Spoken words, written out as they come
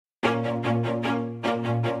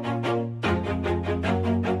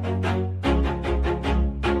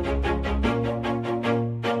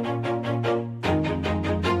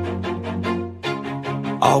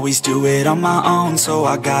Always do it on my own, so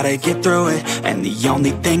I gotta get through it. And the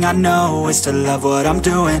only thing I know is to love what I'm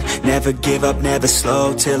doing. Never give up, never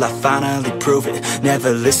slow, till I finally prove it.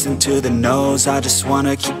 Never listen to the no's, I just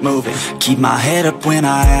wanna keep moving. Keep my head up when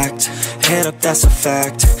I act, head up, that's a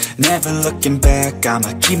fact. Never looking back,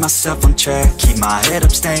 I'ma keep myself on track. Keep my head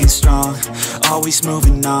up, staying strong, always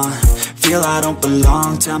moving on. Feel I don't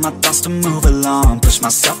belong, tell my thoughts to move along. Push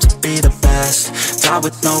myself to be the best, die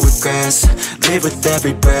with no regrets. Live with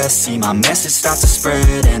every breath, see my message start to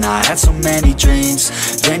spread. And I had so many dreams,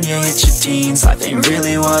 then you hit your teens. Life ain't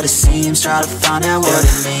really what it seems, try to find out what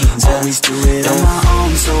it means. Always do it on my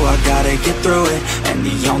own, so I gotta get through it. And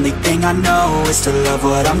the only thing I know is to love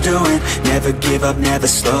what I'm doing. Never give up, never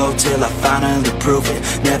slow, till I finally prove it.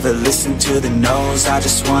 Never listen to the no's, I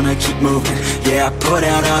just wanna keep moving. Yeah, I put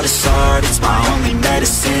out all this art, it's my only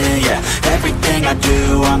medicine. Yeah, everything I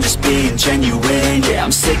do, I'm just being genuine. Yeah,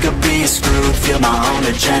 I'm sick of being screwed, feel my own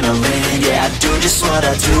adrenaline. Yeah, I do just what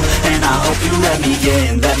I do, and I hope you let me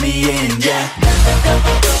in, yeah.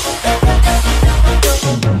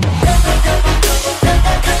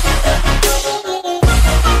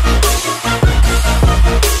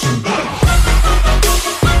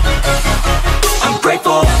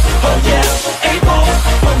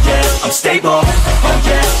 Stable, oh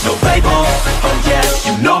yeah, no label, oh yeah,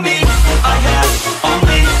 you know me. I have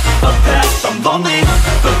only a path, I'm lonely,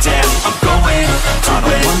 but damn, I'm going to win. I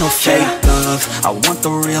don't want no fake love, I want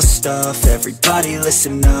the real stuff. Everybody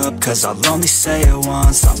listen up, cause I'll only say it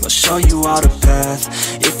once. I'm gonna show you all the path,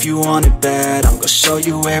 if you want it bad. I'm gonna show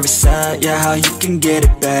you where it's at, yeah, how you can get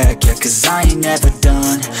it back. Yeah, cause I ain't never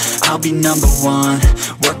done, I'll be number one.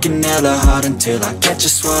 Working hella hard until I get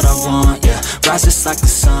just what I want, yeah. Rise just like the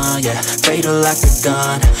sun, yeah, fatal like a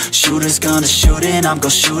gun. Shooter's gonna shoot and I'm gonna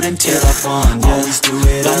shoot until I've won, yeah. Always do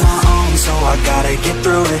it on my own, so I gotta get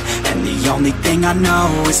through it. And the only thing I know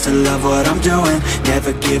is to love what I'm doing.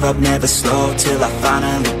 Never give up, never slow, till I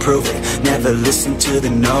finally prove it. Never listen to the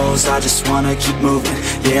no's, I just wanna keep moving.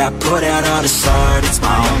 Yeah, I put out all this art, it's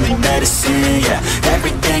my only medicine. Yeah,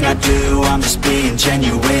 everything I do, I'm just being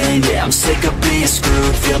genuine. Yeah, I'm sick of being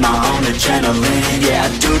screwed, feel my own adrenaline. Yeah, I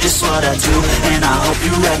do just what I do, and I hope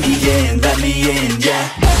you let me in, yeah.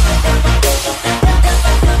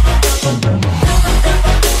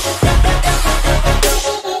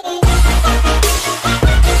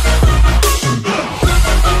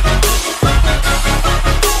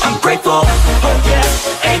 I'm grateful, oh yeah,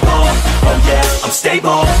 able, oh yeah, I'm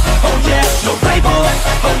stable, oh yeah, no label,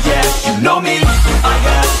 oh yeah, you know me. I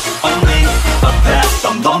have only a path,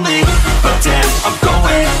 I'm lonely, but damn, I'm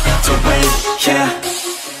going to win, yeah.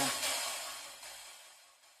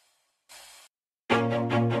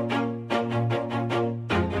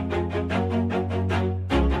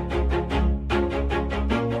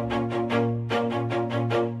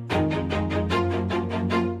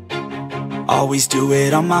 Always do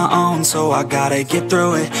it on my own, so I gotta get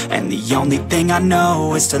through it. And the only thing I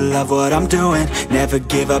know is to love what I'm doing. Never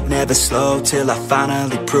give up, never slow, till I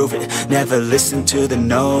finally prove it. Never listen to the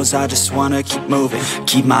no's, I just wanna keep moving.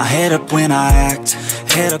 Keep my head up when I act,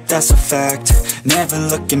 head up, that's a fact. Never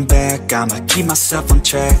looking back, I'ma keep myself on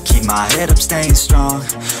track. Keep my head up, staying strong,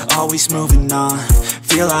 always moving on.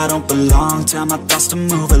 Feel I don't belong, tell my thoughts to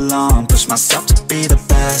move along. Push myself to be the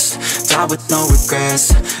best, die with no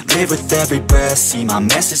regrets. Live with every breath, see my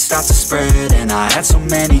message start to spread. And I had so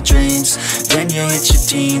many dreams, then you hit your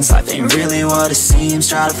teens. Life ain't really what it seems,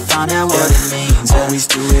 try to find out what it means. Always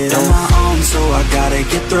do it on my own, so I gotta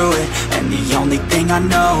get through it. And the only thing I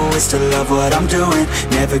know is to love what I'm doing.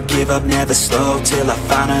 Never give up, never slow, till I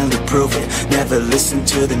finally prove it. Never listen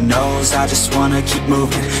to the no's, I just wanna keep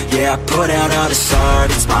moving. Yeah, I put out all this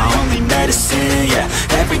art, it's my only medicine. Yeah,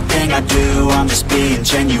 everything I do, I'm just being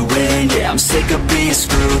genuine. Yeah, I'm sick of being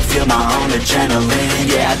screwed, feel my own adrenaline.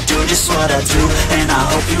 Yeah, I do just what I do, and I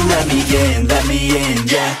hope you let me in,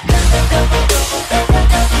 yeah.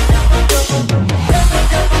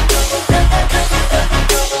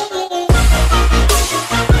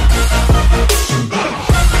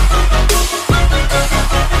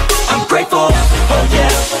 I'm grateful, oh yeah,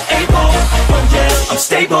 able, oh yeah, I'm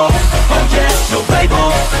stable, oh yeah, no label,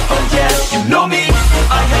 oh yeah, you know me.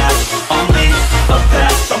 I have only a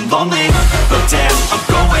path, I'm lonely, but damn, I'm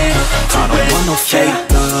going to win. I don't want no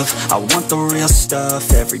fake love, love, I want the real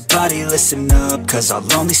stuff. Everybody listen up, cause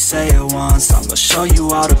I'll only say it once. I'm gonna show you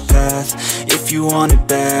all the path. If you want it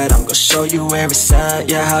bad, I'm gonna show you where it's at.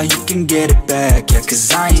 Yeah, how you can get it back. Yeah,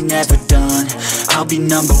 cause I ain't never done, I'll be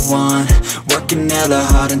number one. Working hella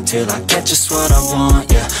hard until I get just what I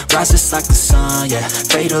want. Yeah, rises like the sun, yeah,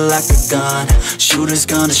 fatal like a gun. Shooters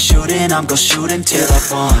gonna shoot and I'm gonna shoot until I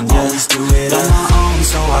won. Yeah, always do it on my own,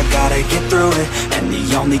 so I gotta get through it. And the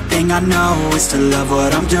only thing I know is to love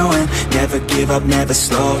what I'm doing. Never give up, never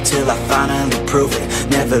slow, till I finally prove it.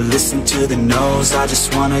 Never listen to the no's, I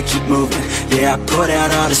just wanna keep moving. Yeah, I put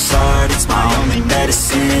out all this art, it's my only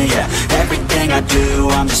medicine. Yeah, everything I do,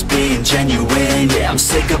 I'm just being genuine. Yeah, I'm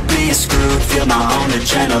sick of being screwed, feel my own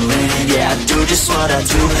adrenaline. Yeah, I do just what I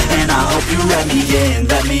do, and I hope you let me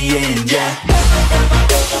in, yeah.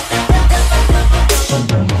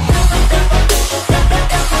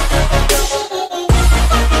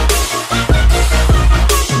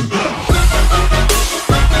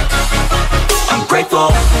 Grateful,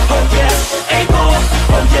 oh yeah, able,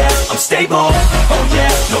 oh yeah, I'm stable, oh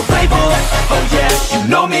yeah, no label, oh yeah, you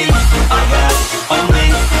know me, I have only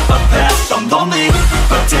a path, I'm lonely,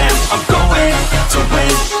 but damn, I'm going to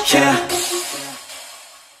win, yeah.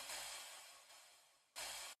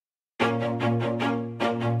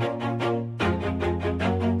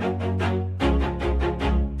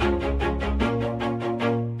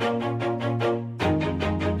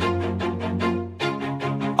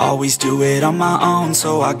 Always do it on my own,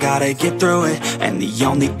 so I gotta get through it. And the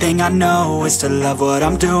only thing I know is to love what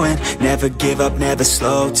I'm doing. Never give up, never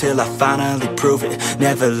slow, till I finally prove it.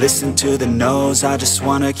 Never listen to the no's, I just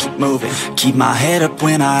wanna keep moving. Keep my head up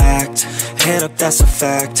when I act, head up, that's a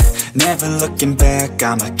fact. Never looking back,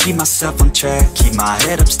 I'ma keep myself on track. Keep my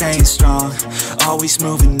head up, staying strong, always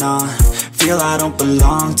moving on. Feel I don't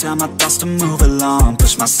belong, tell my thoughts to move along.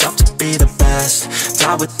 Push myself to be the best,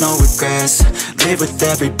 die with no regrets. Live with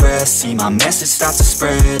every breath, see my message start to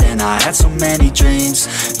spread. And I had so many dreams,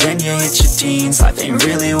 then you hit your teens. Life ain't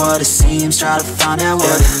really what it seems, try to find out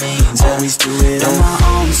what it means. Always do it on my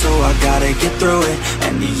own, so I gotta get through it.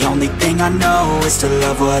 And the only thing I know is to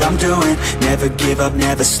love what I'm doing. Never give up,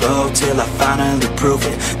 never slow, till I finally prove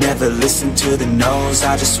it. Never listen to the no's,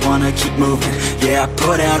 I just wanna keep moving. Yeah, I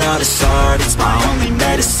put out all this art, it's my only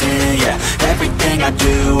medicine. Yeah, everything I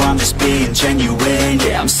do, I'm just being genuine.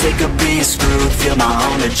 Yeah, I'm sick of being screwed, feel my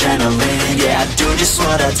own adrenaline. Yeah, I do just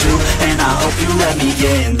what I do, and I hope you let me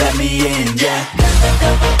in, yeah.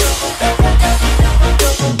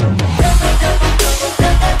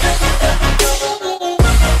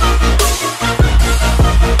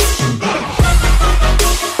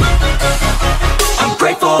 I'm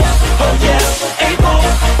grateful, oh yeah, able,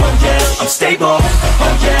 oh yeah, I'm stable,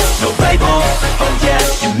 oh yeah, no label, oh yeah,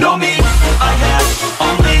 you know me, I have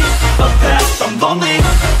only a path, I'm lonely,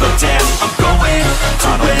 but damn, I'm going to win.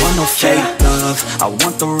 I don't want no fake love, I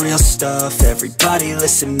want the real stuff. Everybody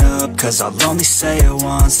listen up, cause I'll only say it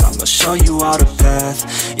once. I'm gonna show you all the path.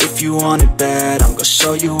 If you want it bad, I'm gonna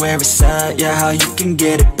show you where it's at. Yeah, how you can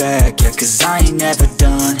get it back. Yeah, cause I ain't never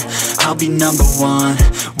done, I'll be number one.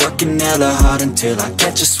 Working hella hard until I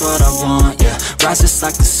get just what I want. Yeah, rises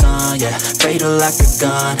like the sun, yeah, fatal like a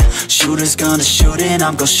gun. Shooters gonna shoot and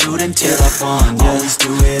I'm gonna shoot until I won. Yeah, always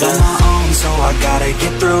do it on my own, so I gotta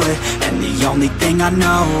get through it. And the only thing I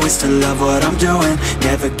know is to love what I'm doing.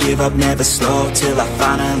 Never give up, never slow, till I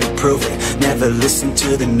finally prove it. Never listen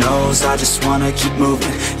to the no's, I just wanna keep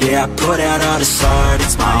moving. Yeah, I put out all this art,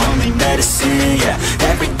 it's my only medicine. Yeah,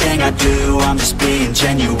 everything I do, I'm just being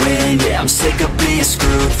genuine. Yeah, I'm sick of being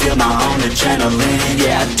screwed, feel my own adrenaline.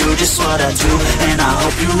 Yeah, I do just what I do, and I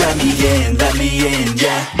hope you let me in,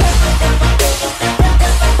 yeah.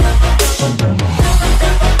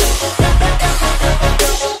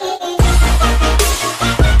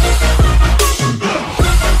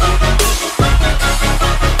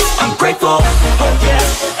 Grateful, oh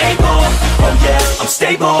yeah, able, oh yeah, I'm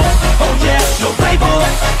stable, oh yeah, no label,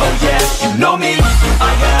 oh yeah, you know me,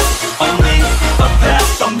 I have only a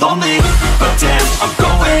path, I'm lonely, but damn, I'm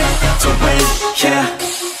going to win, yeah.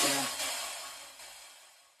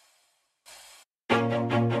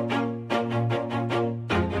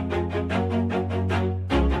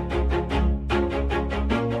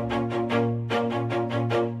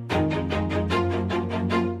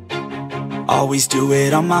 Always do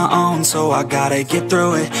it on my own, so I gotta get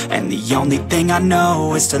through it. And the only thing I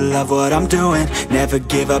know is to love what I'm doing. Never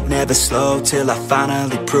give up, never slow, till I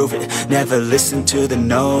finally prove it. Never listen to the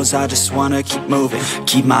no's, I just wanna keep moving.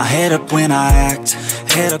 Keep my head up when I act,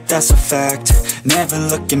 head up, that's a fact. never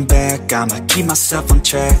looking back. I'ma keep myself on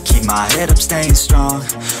track, keep my head up, staying strong,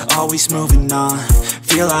 always moving on.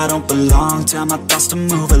 Feel I don't belong, tell my thoughts to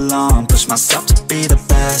move along. Push myself to be the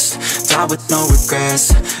best, die with no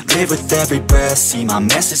regrets. Live with every breath, see my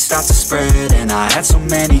message start to spread. And I had so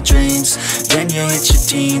many dreams, then you hit your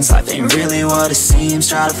teens. Life ain't really what it seems,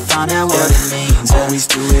 try to find out what it means. Always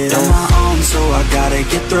do it on my own, so I gotta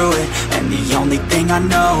get through it. And the only thing I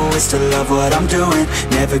know is to love what I'm doing.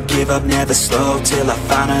 Never give up, never slow, till I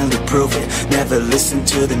finally prove it. Never listen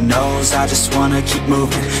to the no's, I just wanna keep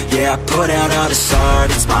moving. Yeah, I put out all this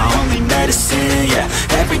art, it's my only medicine. Yeah,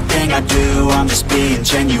 everything I do, I'm just being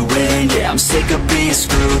genuine. Yeah, I'm sick of being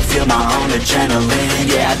screwed, feel my own adrenaline.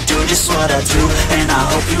 Yeah, I do just what I do, and I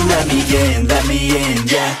hope you let me in,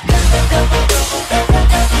 yeah.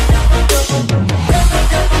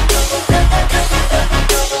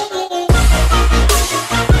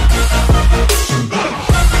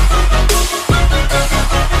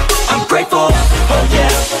 I'm grateful, oh yeah,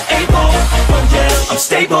 able, oh yeah, I'm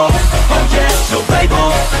stable, oh yeah, no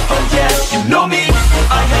label, oh yeah, you know me,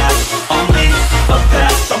 I have only a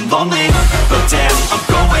path, I'm lonely, but damn, I'm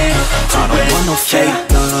going to win. I don't want no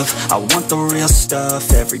fake love, I want the real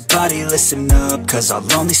stuff. Everybody listen up, cause I'll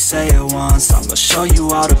only say it once. I'm gonna show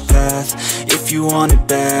you all the path, if you want it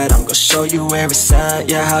bad. I'm gonna show you where it's at,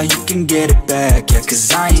 yeah, how you can get it back. Yeah,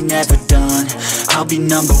 cause I ain't never done, I'll be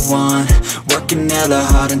number one. Working hella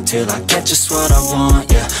hard until I get just what I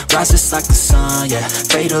want, yeah. Rises like the sun, yeah,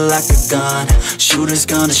 fatal like a gun. Shooter's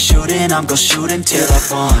gonna shoot and I'm gonna shoot until I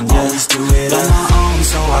won, yeah. Always do it on my own,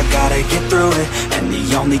 so I gotta get through it. And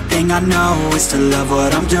the only thing I know is to love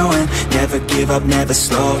what I'm doing. Never give up, never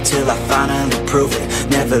slow, till I finally prove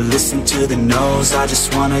it. Never listen to the no's, I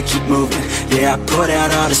just wanna keep moving. Yeah, I put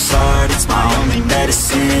out all this art, it's my only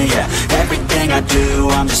medicine. Yeah, everything I do,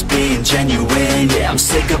 I'm just being genuine. Yeah, I'm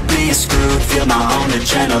sick of being screwed, feel my own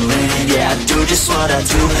adrenaline. Yeah, I do just what I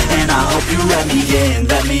do, and I hope you let me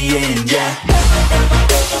in, yeah.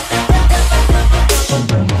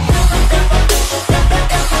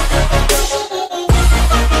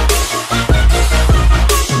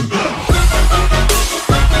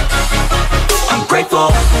 Grateful,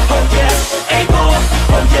 oh yeah, able,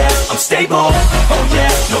 oh yeah, I'm stable, oh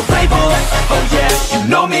yeah, no label, oh yeah, you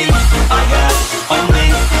know me, I have only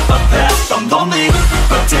a path, I'm lonely,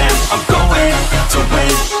 but damn, I'm going to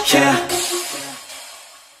win, yeah.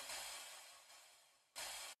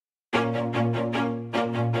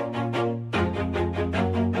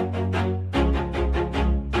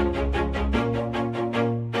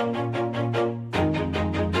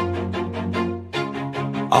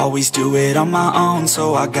 Always do it on my own,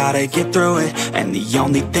 so I gotta get through it. And the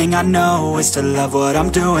only thing I know is to love what I'm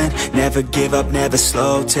doing. Never give up, never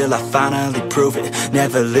slow, till I finally prove it.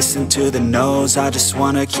 Never listen to the no's, I just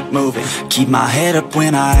wanna keep moving. Keep my head up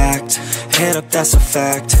when I act, head up, that's a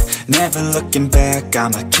fact. Never looking back,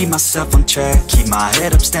 I'ma keep myself on track. Keep my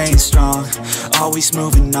head up, staying strong, always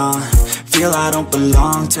moving on. Feel I don't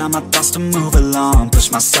belong, tell my thoughts to move along.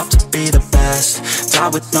 Push myself to be the best, die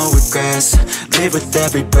with no regrets. Live with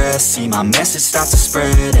every breath, see my message start to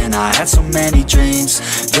spread. And I had so many dreams,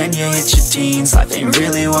 then you hit your teens. Life ain't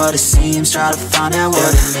really what it seems, try to find out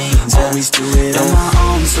what it means. Always do it on my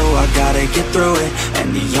own, so I gotta get through it.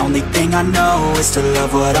 And the only thing I know is to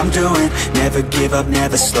love what I'm doing. Never give up,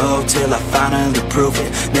 never slow, till I finally prove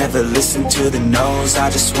it. Never listen to the no's, I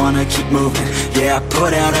just wanna keep moving. Yeah, I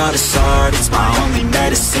put out all this art, it's my only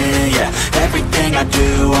medicine. Yeah, everything I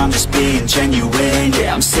do, I'm just being genuine.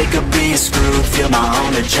 Yeah, I'm sick of being screwed, feel my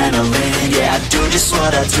own adrenaline. Yeah, I do just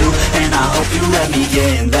what I do, and I hope you let me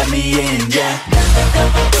in, yeah.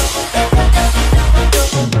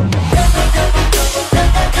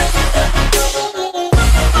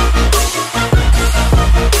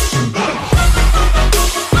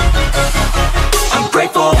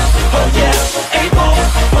 Grateful, oh yeah, able,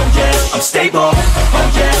 oh yeah, I'm stable, oh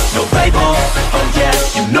yeah, no label, oh yeah,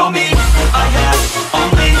 you know me, I have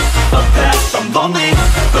only a path, I'm lonely,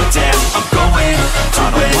 but damn, I'm going to win. I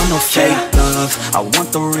don't want no fake love, I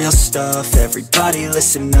want the real stuff. Everybody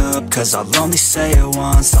listen up, cause I'll only say it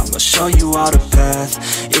once. I'm gonna show you all the path,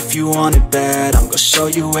 if you want it bad. I'm gonna show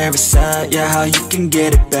you where it's at, yeah, how you can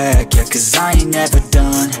get it back. Yeah, cause I ain't never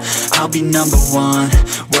done, I'll be number one.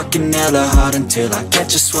 Working hella hard until I get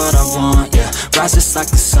just what I want, yeah. Rises like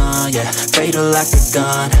the sun, yeah, fatal like a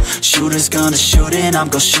gun. Shooter's gonna shoot and I'm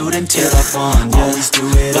gonna shoot until I won, yeah. Always do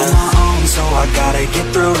it on my own, so I gotta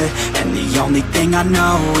get through it. And the only thing I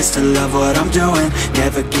know is to love what I'm doing.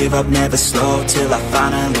 Never give up, never slow, till I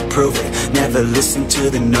finally prove it. Never listen to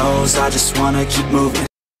the no's, I just wanna keep moving.